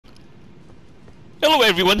Hello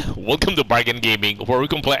everyone, welcome to Bargain Gaming, where we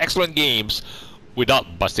can play excellent games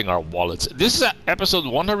without busting our wallets. This is episode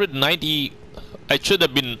 190. It should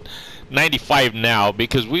have been 95 now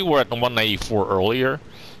because we were at 194 earlier.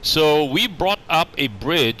 So we brought up a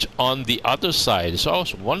bridge on the other side. So I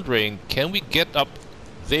was wondering, can we get up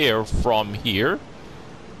there from here?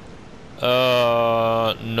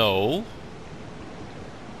 No.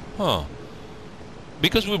 Huh.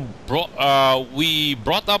 Because we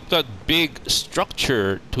brought up that big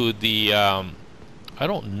structure to the I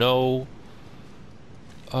don't know.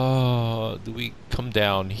 Do we come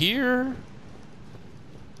down here?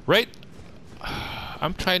 Right?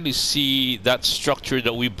 I'm trying to see that structure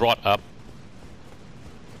that we brought up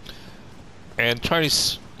and trying to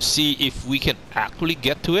see if we can actually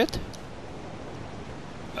get to it.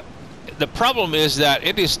 The problem is that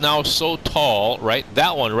it is now so tall, right?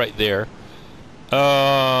 That one right there.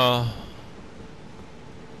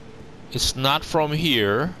 It's not from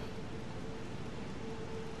here.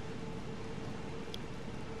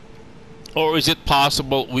 Or is it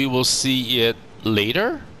possible we will see it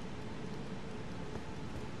later?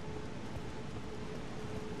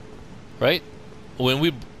 Right? When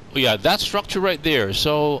we... Yeah, that structure right there.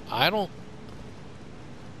 So, I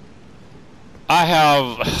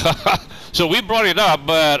have... So we brought it up,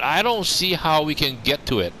 but I don't see how we can get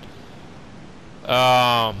to it.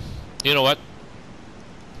 You know what?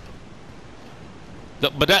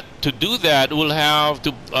 But to do that, we'll have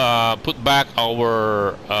to put back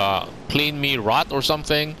our clean me rot or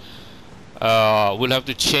something. We'll have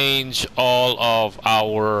to change all of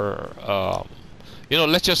our.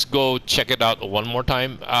 Let's just go check it out one more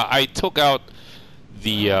time. I took out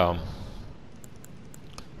the.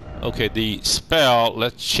 Okay, the spell.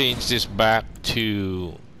 Let's change this back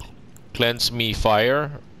to cleanse me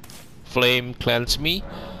fire. Flame cleanse me,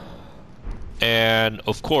 and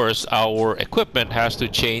of course our equipment has to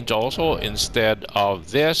change also. Instead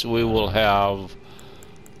of this, we will have,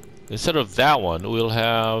 instead of that one, we'll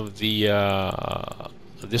have the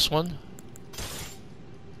this one,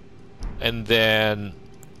 and then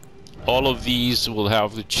all of these will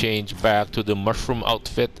have to change back to the mushroom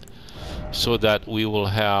outfit so that we will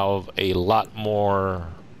have a lot more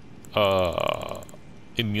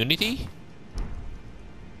immunity.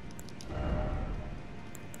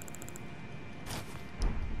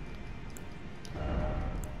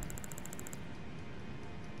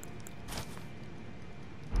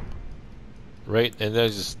 Right, and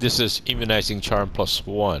this is immunizing charm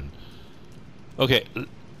 +1. Okay,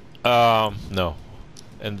 no,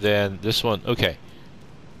 and then this one. Okay,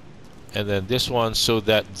 and then this one, so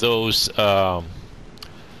that those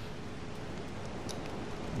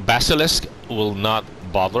basilisk will not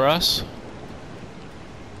bother us.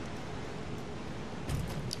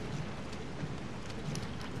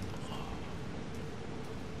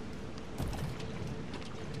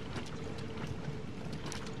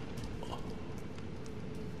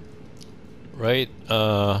 Right,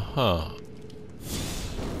 huh.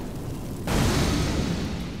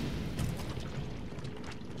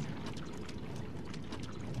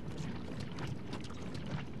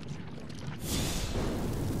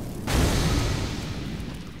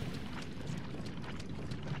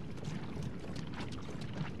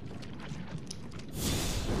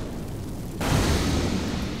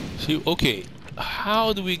 See, okay,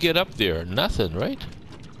 how do we get up there? Nothing, right?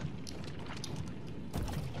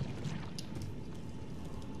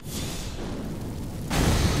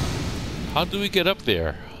 How do we get up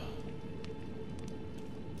there?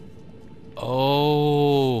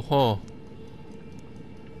 Oh, huh.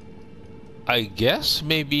 I guess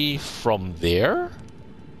maybe from there?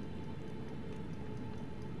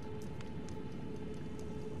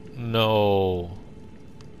 No.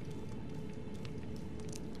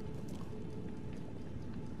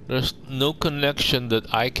 There's no connection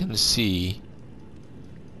that I can see.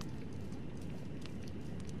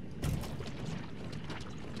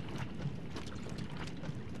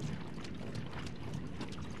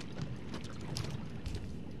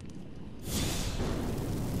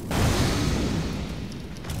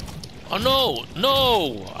 Oh no!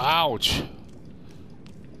 No! Ouch!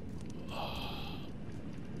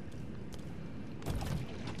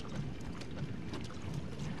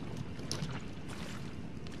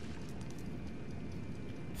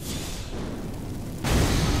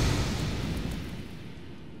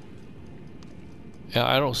 Yeah,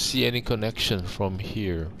 I don't see any connection from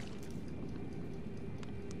here.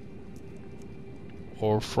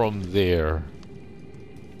 Or from there.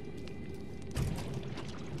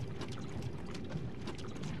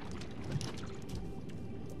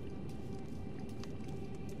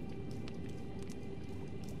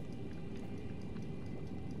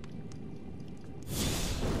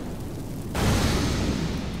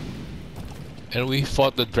 And we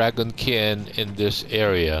fought the Dragonkin in this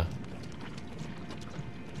area.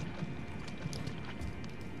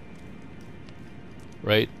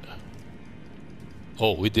 Right?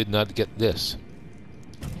 Oh, we did not get this.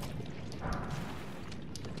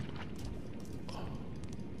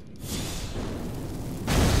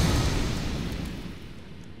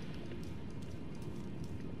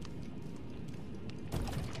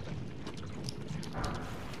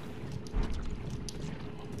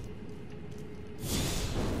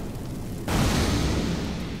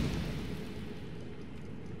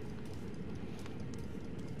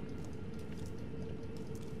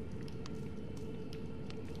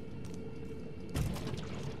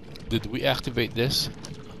 Did we activate this?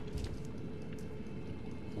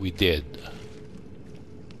 We did.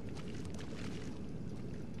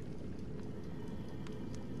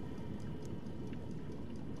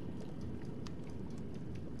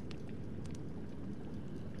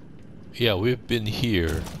 Yeah, we've been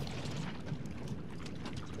here.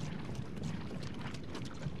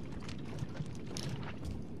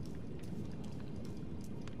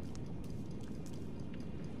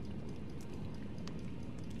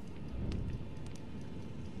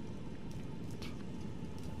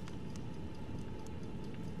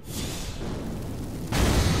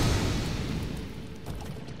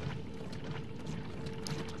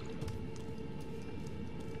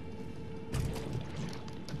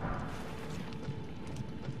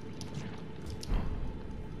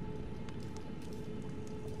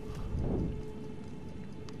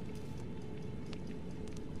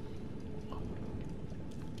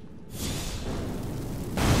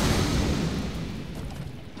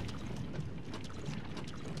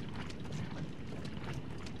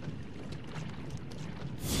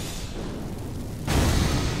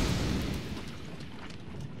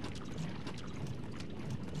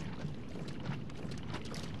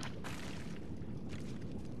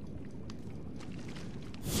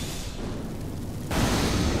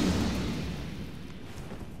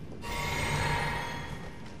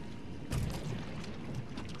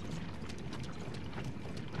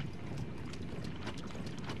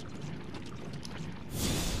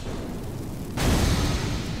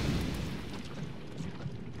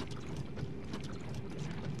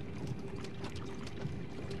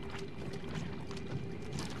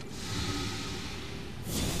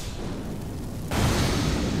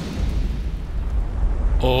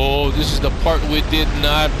 Oh, this is the part we did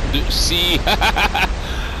not see.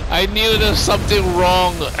 I knew there was something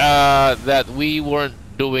wrong that we weren't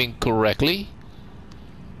doing correctly.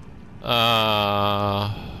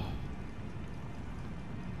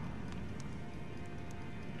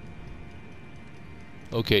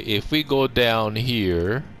 Okay, if we go down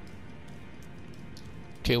here,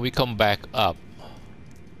 can we come back up?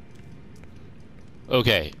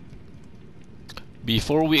 Okay.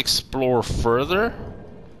 Before we explore further,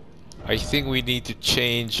 I think we need to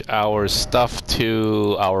change our stuff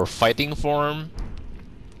to our fighting form.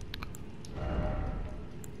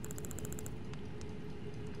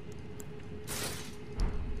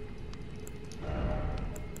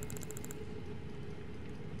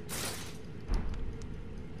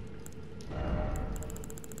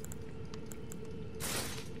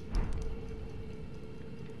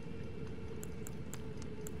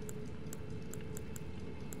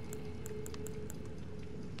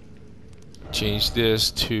 Change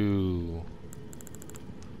this to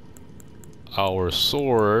our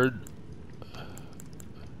sword.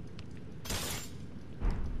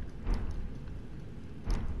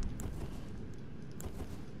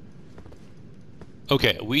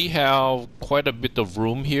 Okay, we have quite a bit of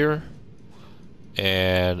room here,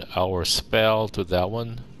 and our spell to that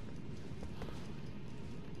one.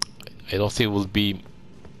 I don't think it will be.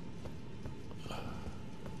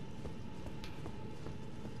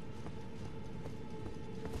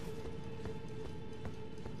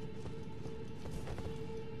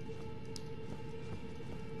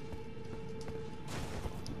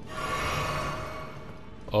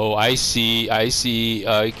 Oh, I see. I see.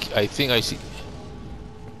 I think I see.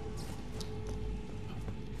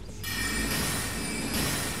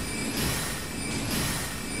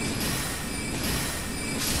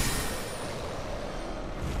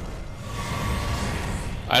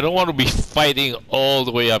 I don't want to be fighting all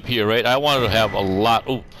the way up here, right? I want to have a lot.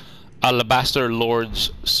 Oh, Alabaster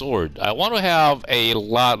Lord's sword. I want to have a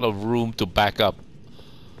lot of room to back up.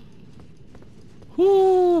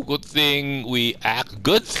 Whoo! Good thing we act.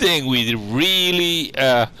 Good thing we really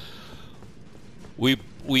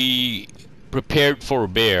we prepared for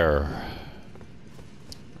bear.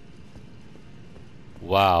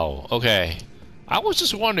 Wow. Okay. I was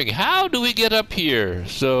just wondering, how do we get up here?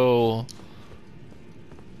 So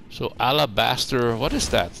So alabaster, what is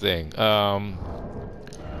that thing?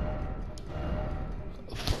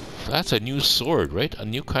 That's a new sword, right? A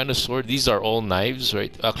new kind of sword. These are all knives,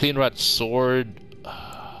 right? A clean rat sword.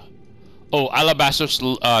 Oh, alabaster.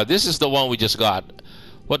 This is the one we just got.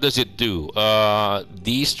 What does it do?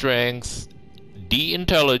 D strength, D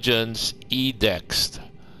intelligence, E dex.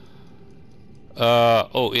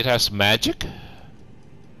 Oh, it has magic.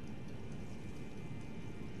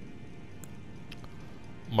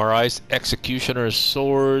 Marai's executioner's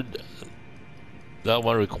sword. That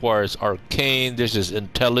one requires arcane. This is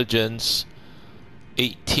intelligence.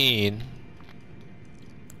 18.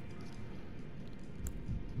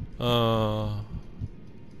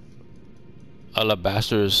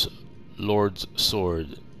 Alabaster's Lord's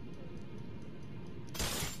sword.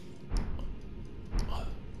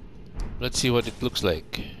 Let's see what it looks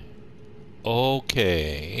like.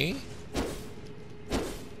 Okay.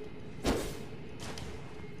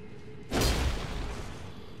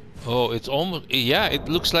 Oh, it's almost, yeah, it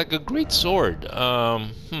looks like a great sword.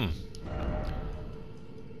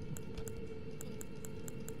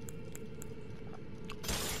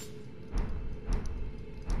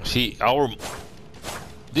 See,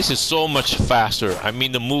 this is so much faster. I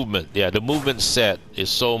mean the movement. Yeah, the movement set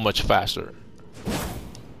is so much faster.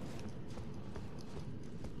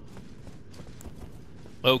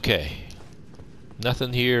 Okay.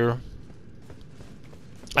 Nothing here.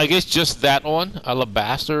 I guess just that one,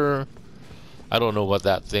 Alabaster. I don't know what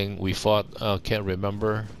that thing we fought. Can't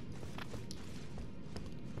remember.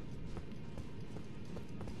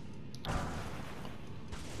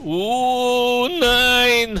 Ooh,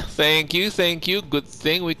 9! Thank you, thank you. Good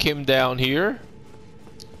thing we came down here.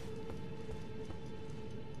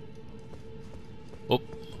 Oh.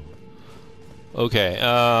 Okay,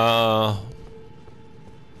 I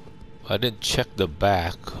didn't check the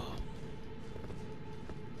back.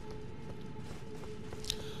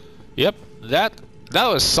 Yep, that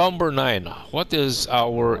was Somber 9. What is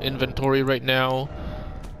our inventory right now?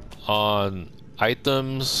 On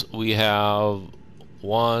items, we have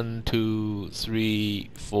 1, 2, 3,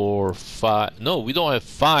 4, 5. No, we don't have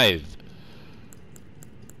 5.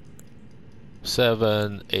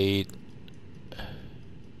 7, 8.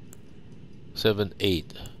 7,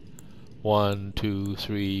 8. 1, 2,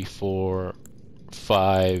 3, 4,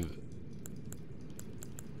 5,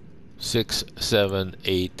 6, 7,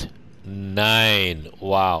 8, 9.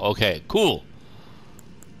 Wow. Okay, cool.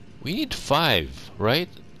 We need 5, right?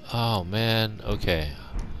 Oh man. Okay.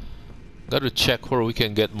 Got to check where we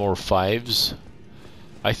can get more 5s.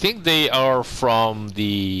 I think they are from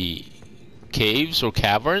the caves or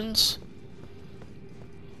caverns.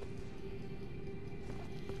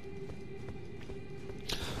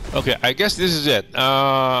 Okay, I guess this is it.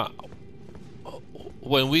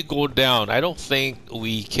 When we go down, I don't think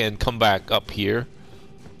we can come back up here.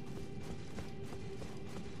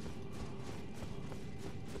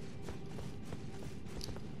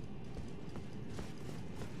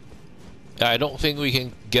 I don't think we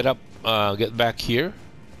can get up, get back here.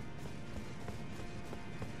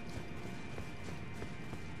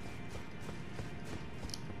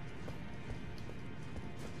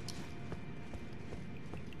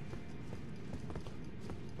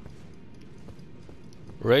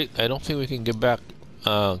 Right? I don't think we can get back.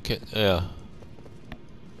 Yeah.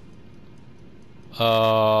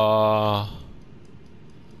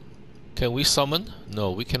 Can we summon? No,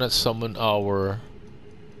 we cannot summon our.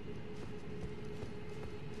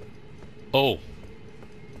 Oh.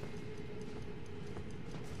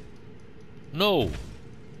 No.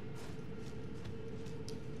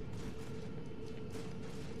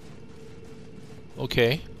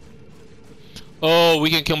 Okay. Oh, we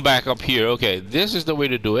can come back up here. Okay, this is the way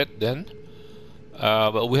to do it then.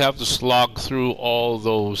 But we have to slog through all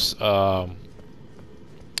those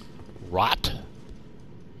rot,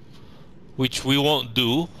 which we won't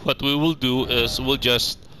do. What we will do is we'll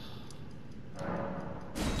just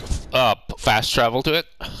fast travel to it.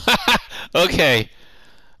 Okay,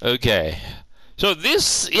 okay. So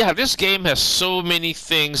this game has so many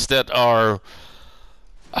things that are.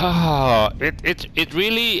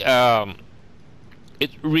 It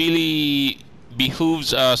really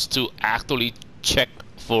behooves us to actually check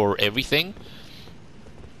for everything.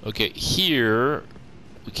 Okay, here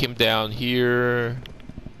we came down here.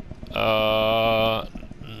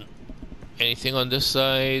 Anything on this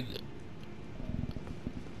side?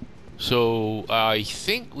 So I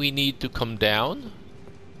think we need to come down.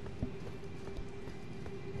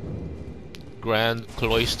 Grand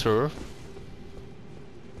Cloister.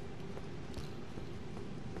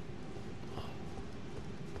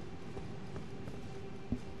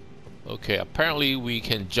 Okay. Okay, apparently we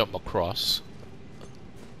can jump across.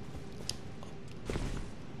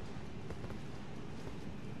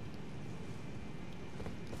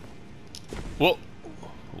 Whoa!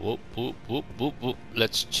 Whoop, whoop, whoop, whoop, whoop.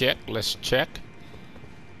 Let's check, let's check.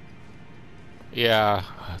 Yeah,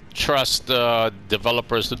 trust the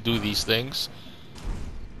developers to do these things.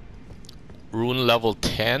 Rune level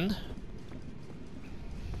 10.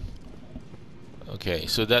 Okay,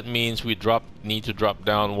 so that means we need to drop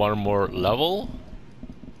down one more level.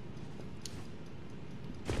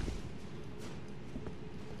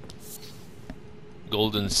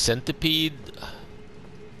 Golden centipede.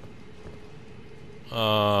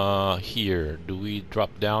 Here, do we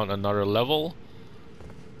drop down another level?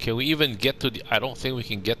 Can we even get to the... I don't think we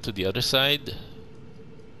can get to the other side.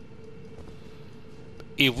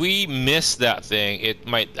 If we miss that thing, it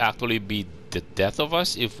might actually be the death of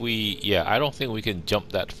us. If we... Yeah, I don't think we can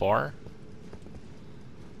jump that far.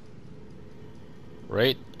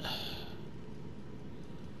 Right?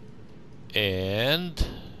 And...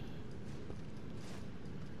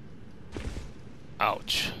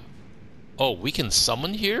 Ouch. Oh, we can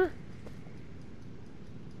summon here?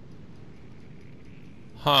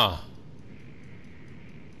 Huh.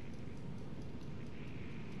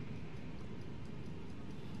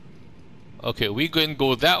 Okay, we can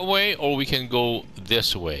go that way or we can go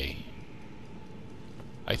this way.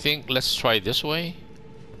 I think let's try this way.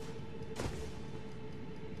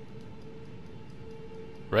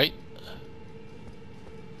 Right?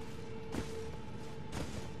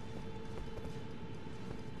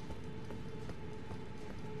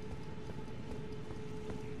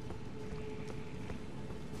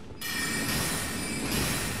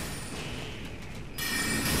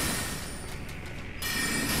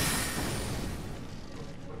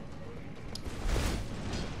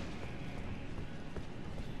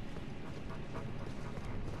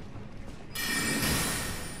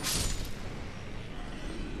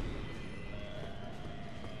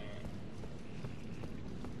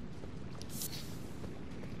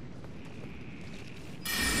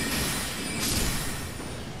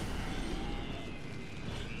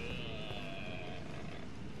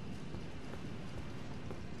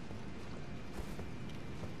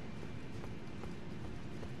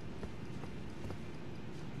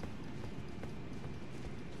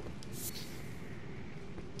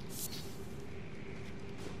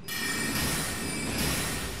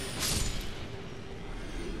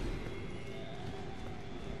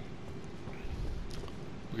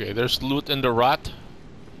 Okay, there's loot in the rat.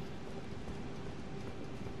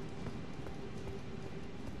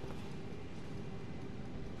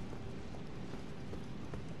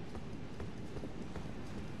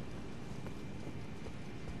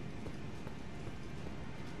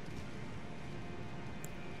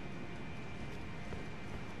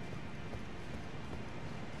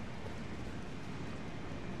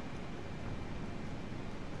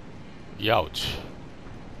 Youch.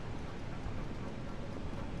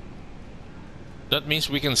 That means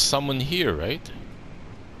we can summon here, right?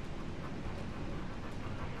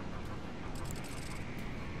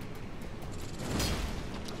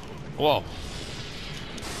 Whoa.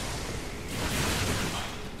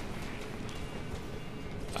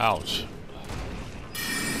 Ouch.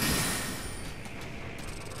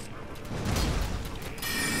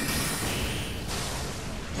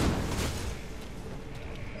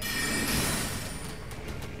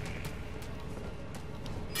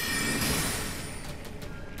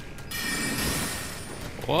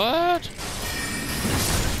 What?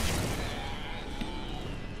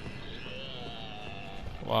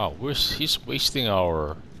 Wow, he's wasting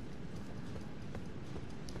our...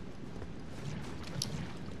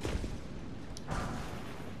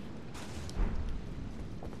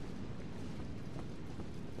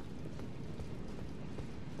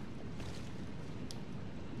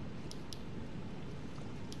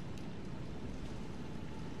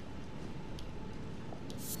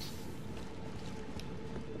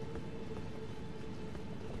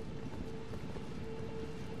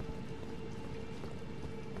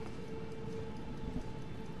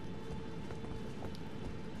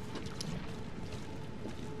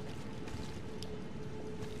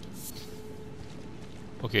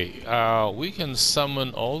 Okay, we can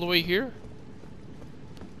summon all the way here?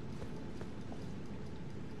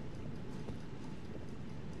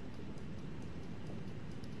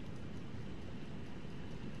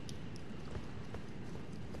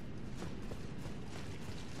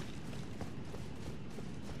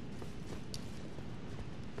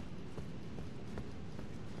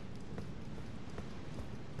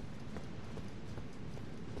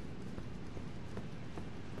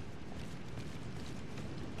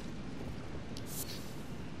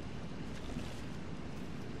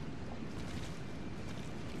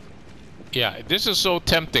 Yeah, this is so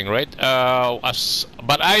tempting, right?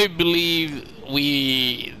 But I believe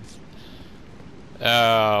we're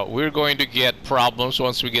going to get problems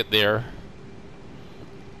once we get there.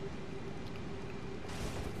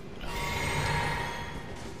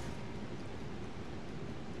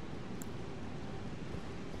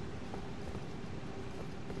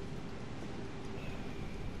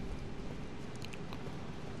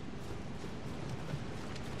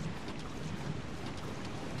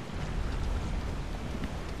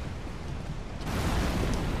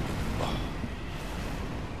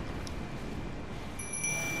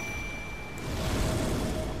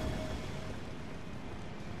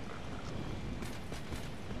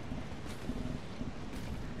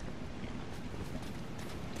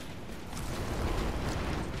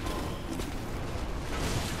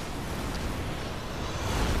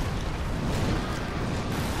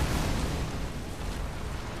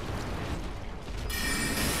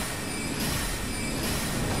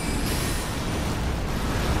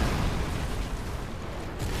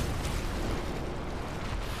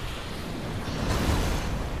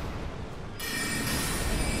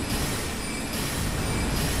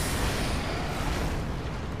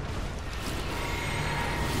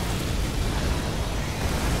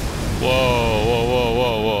 Whoa, whoa, whoa,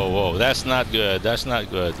 whoa, whoa, whoa. That's not good. That's not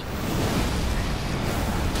good.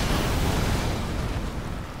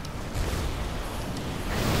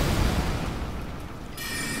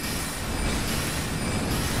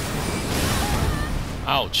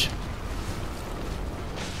 Ouch.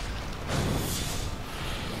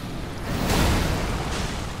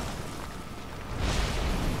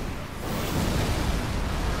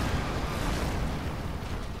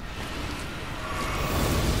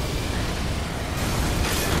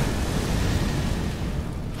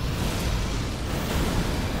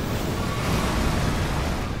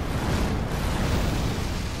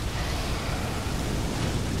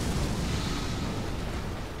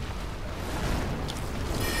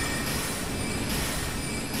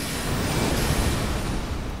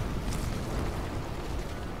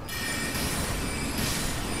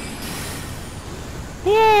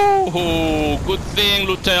 Woo! Good thing,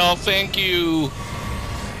 Lutel. Thank you.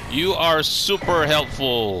 You are super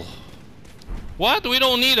helpful. What? We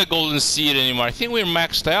don't need a golden seed anymore. I think we're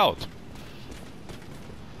maxed out.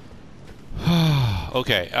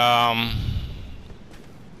 Okay.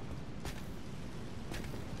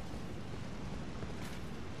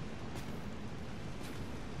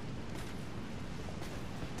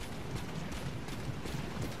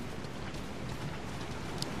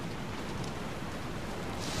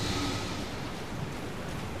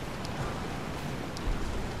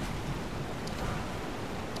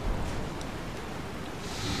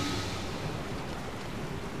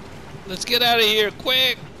 Let's get out of here.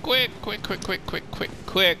 Quick, quick, quick, quick, quick, quick, quick,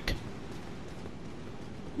 quick.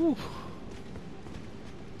 Whew.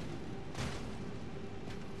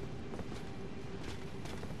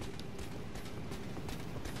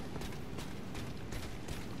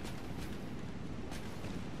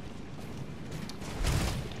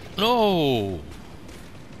 No!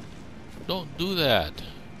 Don't do that.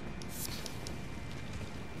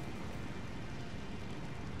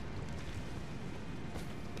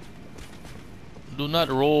 Do not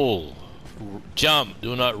roll. Jump,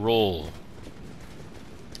 do not roll.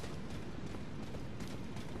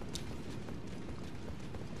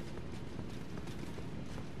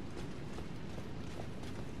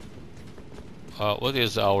 What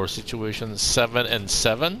is our situation? 7 and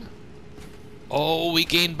 7? Oh, we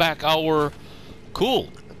gained back our... Cool.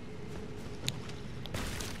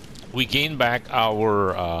 We gained back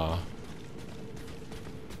our...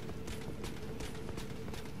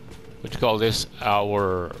 what do you call this?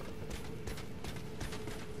 Our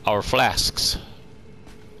flasks.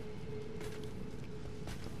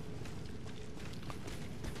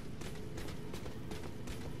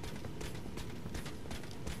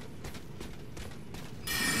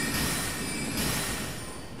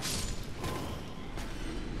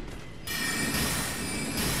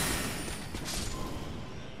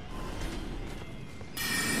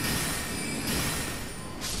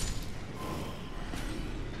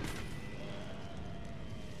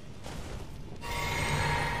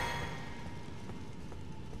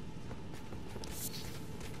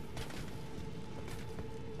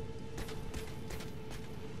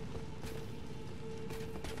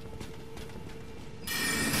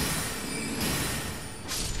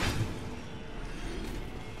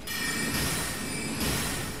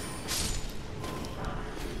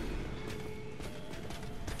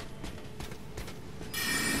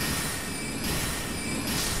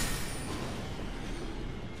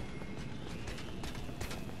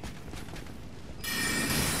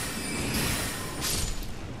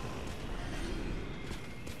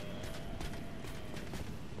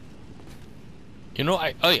 You know,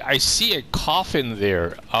 I see a coffin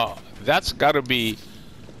there. That's gotta be.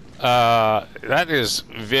 That is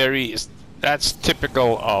very. That's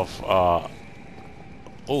typical of.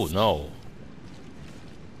 Oh no.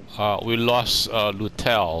 We lost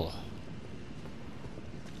Lutel.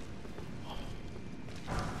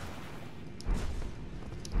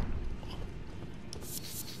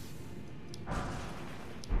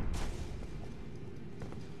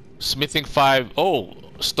 Smithing 5. Oh,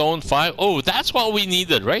 stone 5. Oh, that's what we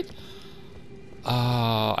needed, right?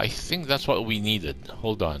 I think that's what we needed.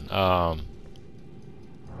 Hold on.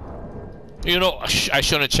 You know, I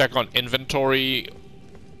shouldn't check on inventory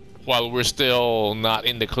while we're still not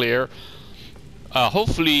in the clear.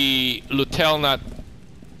 Hopefully, Lutel not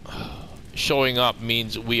showing up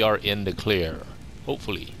means we are in the clear.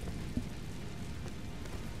 Hopefully.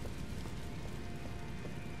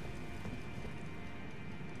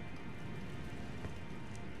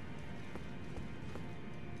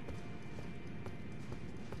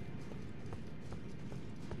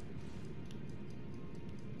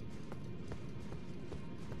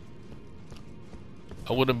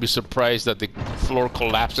 I wouldn't be surprised that the floor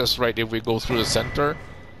collapses right if we go through the center.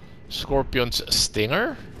 Scorpion's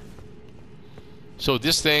stinger? So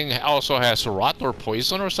this thing also has rot or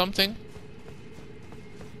poison or something?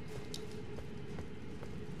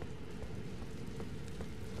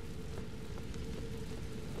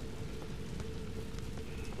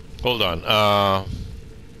 Hold on.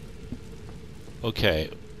 Okay.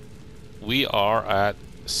 We are at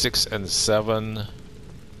 6 and 7.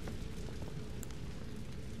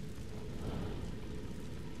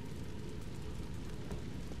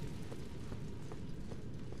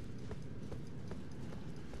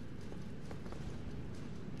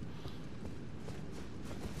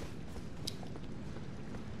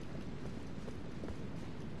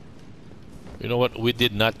 You know what? We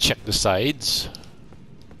did not check the sides.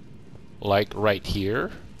 Like right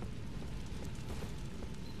here.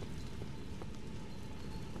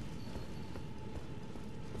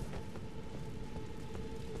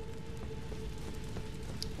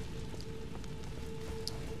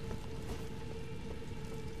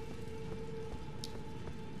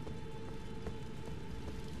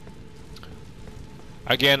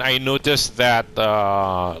 Again, I noticed that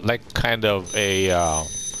like kind of a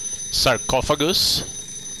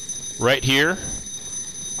sarcophagus right here.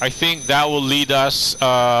 I think that will lead us,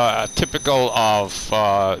 typical of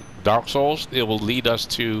Dark Souls, it will lead us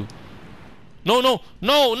to... No, no,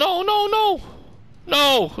 no, no, no, no!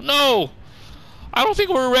 No, no! I don't think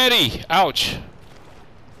we're ready! Ouch.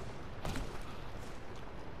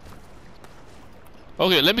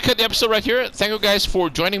 Okay, let me cut the episode right here. Thank you guys for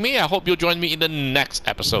joining me. I hope you'll join me in the next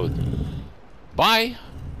episode. Bye!